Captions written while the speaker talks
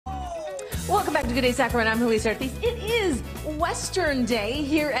Welcome back to Good Day Sacramento. I'm Julissa Ortiz. It is Western Day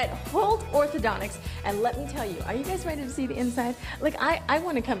here at Holt Orthodontics. And let me tell you, are you guys ready to see the inside? Like, I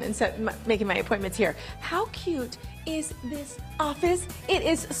want to come and start making my appointments here. How cute is this office? It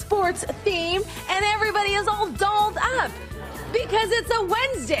is sports themed and everybody is all dolled up because it's a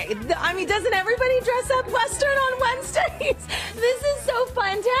Wednesday. I mean, doesn't everybody dress up Western on Wednesdays? This is so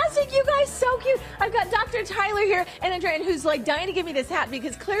fantastic. You guys, so cute. I've got Dr. Tyler here and Andrea, who's like dying to give me this hat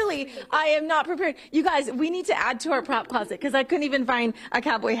because clearly I am not prepared. You guys, we need to add to our prop closet because I couldn't even find a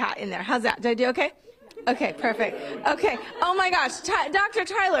cowboy hat in there. How's that? Did I do okay? Okay, perfect. Okay. Oh my gosh, Dr.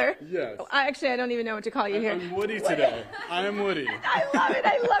 Tyler. Yes. Actually, I don't even know what to call you here. I'm Woody today. I am Woody. I love it.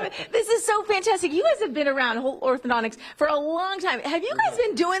 I love it. This is so fantastic. You guys have been around Holt Orthodontics for a long time. Have you guys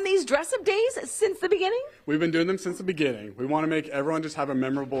been doing these dress-up days since the beginning? We've been doing them since the beginning. We want to make everyone just have a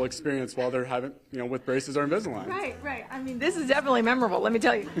memorable experience while they're having, with braces or Invisalign. Right, right. I mean, this is definitely memorable, let me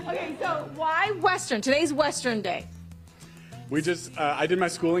tell you. Okay, so why Western? Today's Western Day. We just, I did my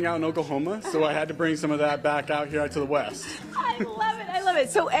schooling out in Oklahoma, so I had to bring some of that back out here to the West. I love it. I love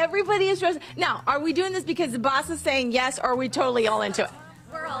it. So everybody is dressed. Now, are we doing this because the boss is saying yes, or are we totally all into it?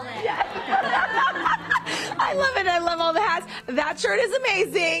 We're all in. Yes. I love it. I love all the hats. That shirt is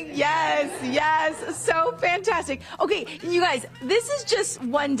amazing. Yes, yes. So fantastic. Okay, you guys, this is just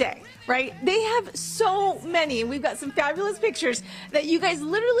one day, right? They have so many. We've got some fabulous pictures that you guys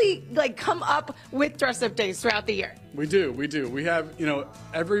literally like come up with dress-up days throughout the year. We do. We have,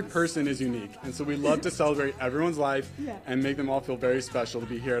 every person is unique. And so we love to celebrate everyone's life and make them all feel very special to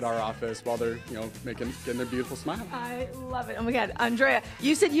be here at our office while they're, getting their beautiful smile. I love it. Oh my God. Andrea,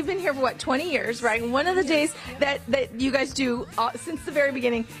 you said you've been here for what, 20 years, right? And one of the days that you guys do since the very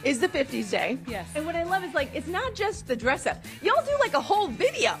beginning is the 50s Day. Yes. And what I love is like, it's not just the dress up. Y'all do like a whole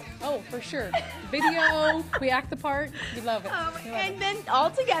video. Oh, for sure. Video, we act the part. We love it. And then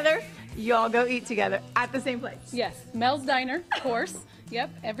all together, you all go eat together at the same place. Yes, Mel's Diner, of course. Yep,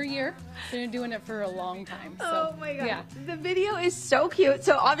 every year. Been doing it for a long time. So, oh my God. Yeah. The video is so cute.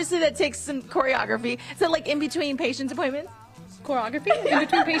 So obviously that takes some choreography. So like in between patients' appointments? Choreography in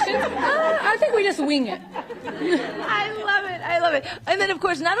between patients? I think we just wing it. I love it. I love it. And then, of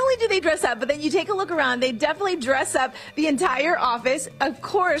course, not only do they dress up, but then you take a look around. They definitely dress up the entire office, of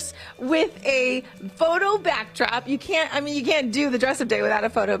course, with a photo backdrop. You can't do the dress-up day without a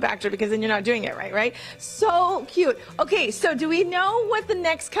photo backdrop because then you're not doing it right? So cute. Okay, so do we know what the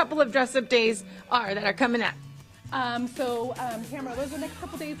next couple of dress-up days are that are coming up? Tamara, what are the next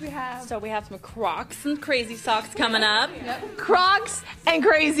couple days we have? So we have some Crocs and Crazy Socks coming up. Yep. Crocs and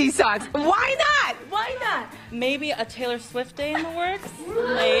Crazy Socks. Why not? Why not? Maybe a Taylor Swift day in the works.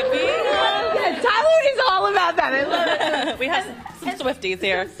 Maybe. Yeah, Tyler is all about that. I love it. We have some Swifties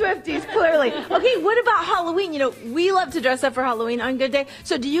here. Swifties, clearly. Okay, what about Halloween? We love to dress up for Halloween on Good Day.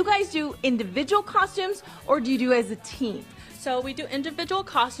 So do you guys do individual costumes or do you do as a team? So we do individual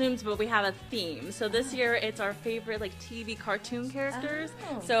costumes, but we have a theme. So this year it's our favorite TV cartoon characters.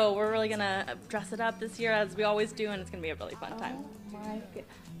 Oh. So we're really gonna dress it up this year as we always do, and it's gonna be a really fun time. My goodness.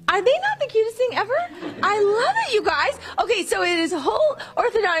 Are they not the cutest thing ever? I love it, you guys. Okay, so it is Holt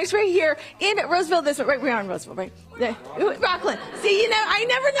Orthodontics right here in Roseville. Right, we're on Roseville, right? Rocklin. See, I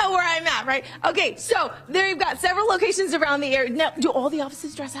never know where I'm at, right? Okay, so there you've got several locations around the area. Now, do all the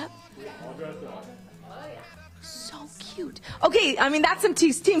offices dress up? All dressed up. Cute. Okay, I mean, that's some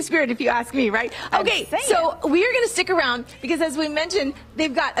team spirit if you ask me, right? Okay, so we are going to stick around because as we mentioned,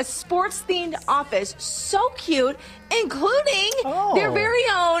 they've got a sports-themed office, so cute, including their very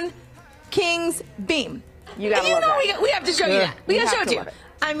own King's Beam. You gotta love that. We have to show you that. We got to show it to you.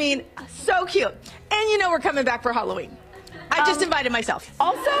 I mean, so cute. And we're coming back for Halloween. I just invited myself.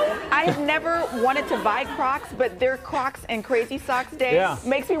 Also, I have never wanted to buy Crocs, but their Crocs and Crazy Socks Day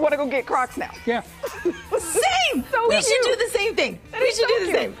makes me want to go get Crocs now. Yeah. Same. So we should do the same thing. We should do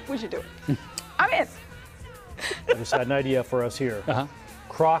the same. We should do it. I'm in. I just had an idea for us here.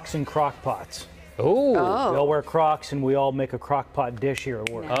 Crocs and crock pots. Oh. We all wear Crocs and we all make a crock pot dish here at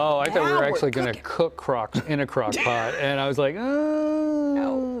work. Oh, I thought we were actually going to cook Crocs in a crock pot. And I was like,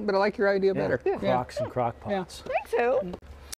 oh, but I like your idea better. Crocs and crock pots. Me too.